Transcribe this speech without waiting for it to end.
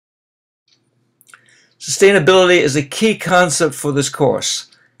Sustainability is a key concept for this course,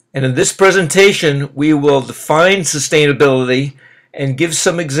 and in this presentation we will define sustainability and give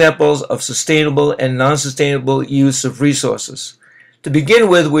some examples of sustainable and non-sustainable use of resources. To begin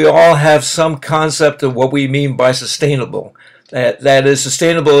with, we all have some concept of what we mean by sustainable. That is,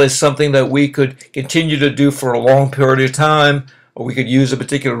 sustainable is something that we could continue to do for a long period of time, or we could use a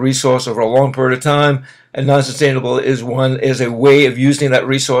particular resource over a long period of time, and non-sustainable is a way of using that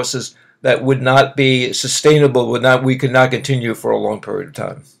resources that would not be sustainable, we could not continue for a long period of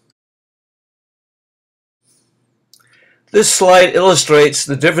time. This slide illustrates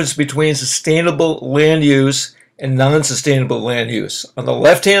the difference between sustainable land use and non-sustainable land use. On the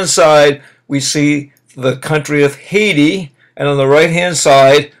left-hand side, we see the country of Haiti, and on the right-hand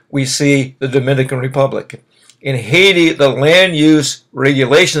side, we see the Dominican Republic. In Haiti, the land use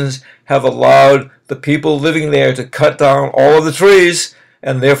regulations have allowed the people living there to cut down all of the trees,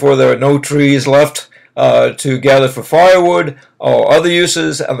 and therefore there are no trees left to gather for firewood or other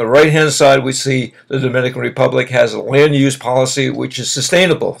uses. On the right-hand side, we see the Dominican Republic has a land use policy which is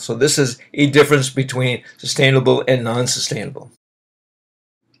sustainable. So this is a difference between sustainable and non-sustainable.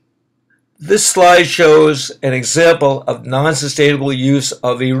 This slide shows an example of non-sustainable use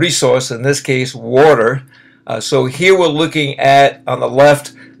of a resource, in this case water. So here we're looking at, on the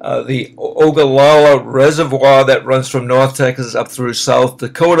left, the Ogallala Reservoir that runs from North Texas up through South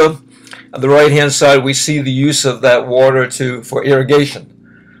Dakota. On the right-hand side, we see the use of that water for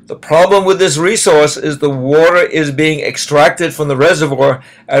irrigation. The problem with this resource is the water is being extracted from the reservoir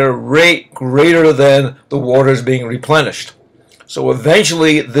at a rate greater than the water is being replenished. So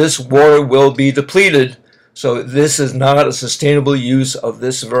eventually, this water will be depleted. So this is not a sustainable use of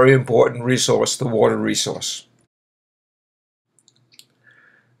this very important resource, the water resource.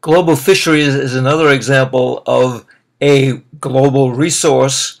 Global fisheries is another example of a global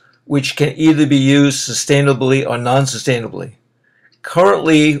resource which can either be used sustainably or non-sustainably.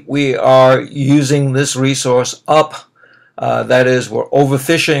 Currently, we are using this resource up. That is, we're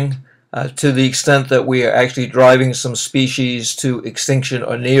overfishing to the extent that we are actually driving some species to extinction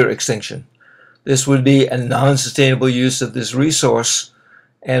or near extinction. This would be a non-sustainable use of this resource.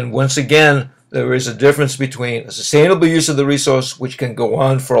 And once again, there is a difference between a sustainable use of the resource, which can go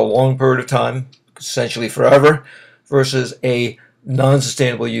on for a long period of time, essentially forever, versus a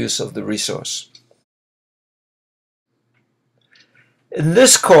non-sustainable use of the resource. In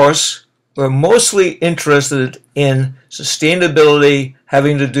this course, we're mostly interested in sustainability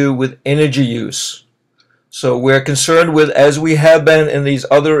having to do with energy use. So we're concerned with, as we have been in these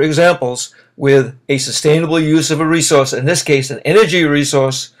other examples, with a sustainable use of a resource, in this case an energy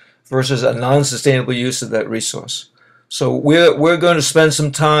resource, versus a non-sustainable use of that resource. So we're going to spend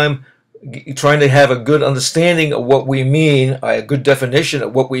some time trying to have a good understanding of what we mean, a good definition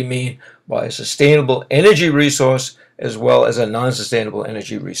of what we mean by a sustainable energy resource as well as a non-sustainable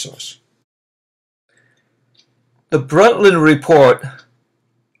energy resource. The Brundtland Report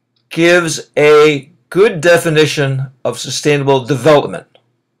gives a good definition of sustainable development.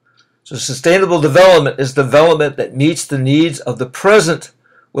 So sustainable development is development that meets the needs of the present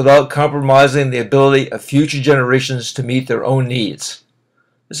without compromising the ability of future generations to meet their own needs.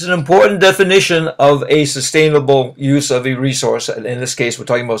 This is an important definition of a sustainable use of a resource, and in this case we're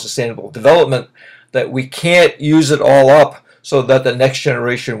talking about sustainable development, that we can't use it all up so that the next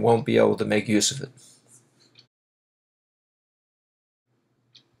generation won't be able to make use of it.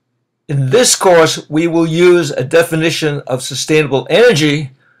 In this course, we will use a definition of sustainable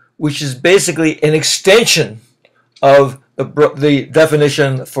energy, which is basically an extension of the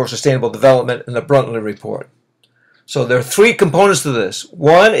definition for sustainable development in the Brundtland Report. So there are three components to this.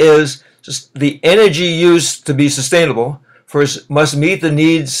 One is just the energy used to be sustainable. First, must meet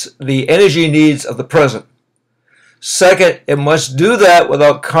the energy needs of the present. Second, it must do that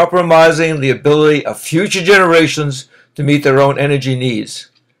without compromising the ability of future generations to meet their own energy needs.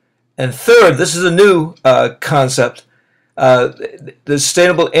 And third, this is a new concept, the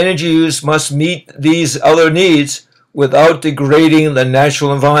sustainable energy use must meet these other needs without degrading the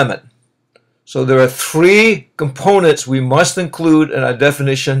natural environment. So there are three components we must include in our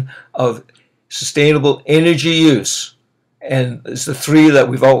definition of sustainable energy use. And it's the three that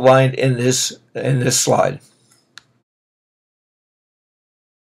we've outlined in this slide.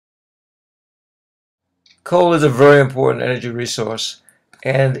 Coal is a very important energy resource,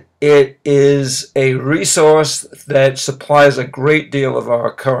 and it is a resource that supplies a great deal of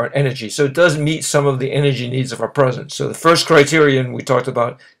our current energy. So it does meet some of the energy needs of our present. So the first criterion we talked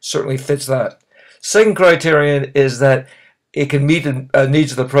about certainly fits that. Second criterion is that it can meet the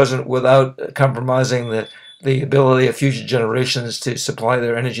needs of the present without compromising the ability of future generations to supply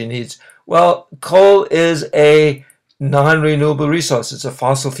their energy needs? Well, coal is a non-renewable resource. It's a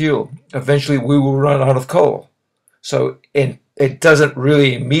fossil fuel. Eventually, we will run out of coal. So it doesn't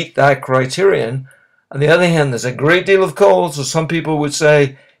really meet that criterion. On the other hand, there's a great deal of coal, so some people would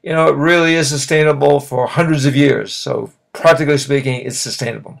say, you know, it really is sustainable for hundreds of years. So practically speaking, it's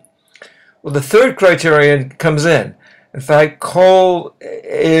sustainable. Well, the third criterion comes in. In fact, coal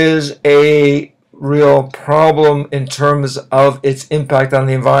is a real problem in terms of its impact on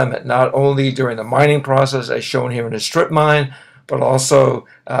the environment, not only during the mining process, as shown here in the strip mine, but also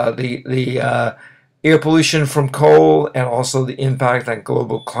the air pollution from coal and also the impact on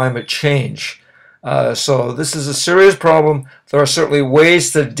global climate change. So this is a serious problem. There are certainly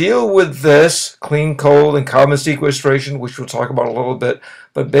ways to deal with this, clean coal and carbon sequestration, which we'll talk about a little bit,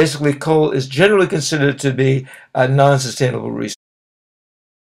 but basically coal is generally considered to be a non-sustainable resource.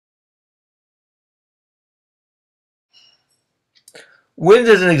 Wind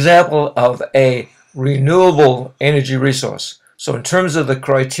is an example of a renewable energy resource. So in terms of the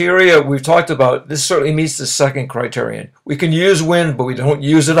criteria we've talked about, this certainly meets the second criterion. We can use wind, but we don't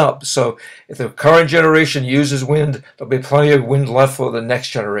use it up. So if the current generation uses wind, there'll be plenty of wind left for the next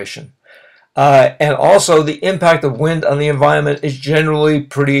generation. And also the impact of wind on the environment is generally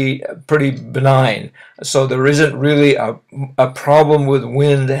pretty benign. So there isn't really a problem with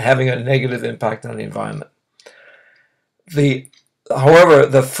wind having a negative impact on the environment. However,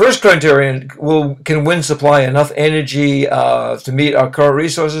 the first criterion, can wind supply enough energy to meet our current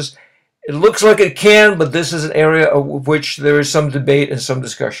resources? It looks like it can, but this is an area of which there is some debate and some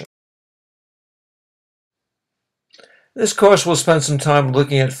discussion. This course will spend some time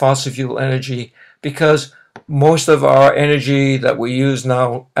looking at fossil fuel energy because most of our energy that we use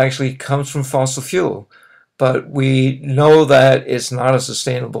now actually comes from fossil fuel. But we know that it's not a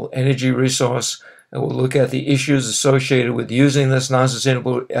sustainable energy resource. And we'll look at the issues associated with using this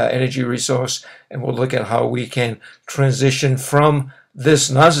non-sustainable energy resource, and we'll look at how we can transition from this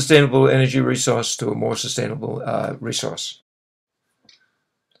non-sustainable energy resource to a more sustainable resource.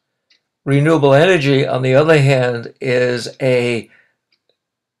 Renewable energy, on the other hand, is a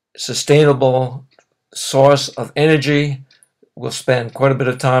sustainable source of energy. We'll spend quite a bit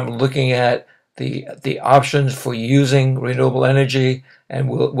of time looking at the options for using renewable energy, and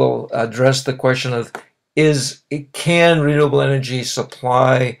we'll address the question of can renewable energy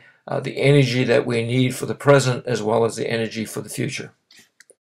supply the energy that we need for the present as well as the energy for the future.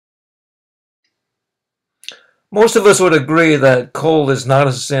 Most of us would agree that coal is not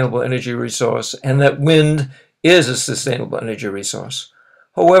a sustainable energy resource and that wind is a sustainable energy resource.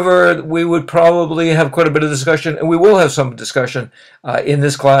 However, we would probably have quite a bit of discussion, and we will have some discussion in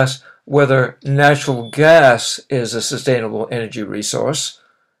this class, whether natural gas is a sustainable energy resource.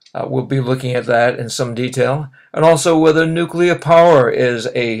 We'll be looking at that in some detail, and also whether nuclear power is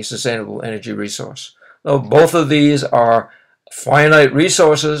a sustainable energy resource. Now, both of these are finite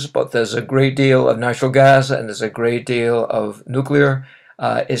resources, but there's a great deal of natural gas and there's a great deal of nuclear.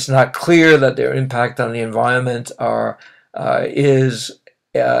 It's not clear that their impact on the environment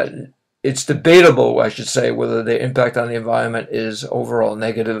it's debatable, I should say, whether the impact on the environment is overall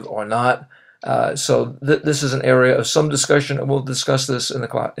negative or not. So this is an area of some discussion, and we'll discuss this in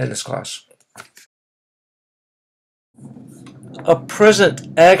this class. Our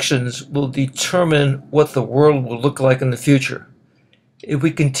present actions will determine what the world will look like in the future. If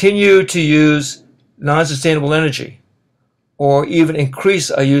we continue to use non-sustainable energy, or even increase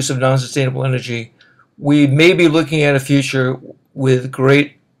our use of non-sustainable energy, we may be looking at a future with a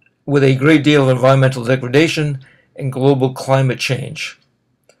great deal of environmental degradation and global climate change.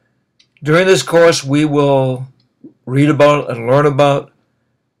 During this course, we will read about and learn about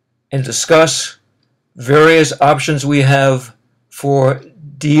and discuss various options we have for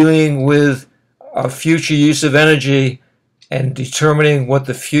dealing with our future use of energy and determining what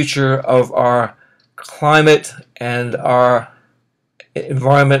the future of our climate and our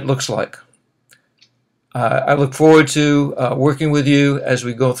environment looks like. I look forward to working with you as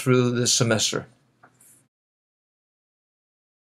we go through this semester.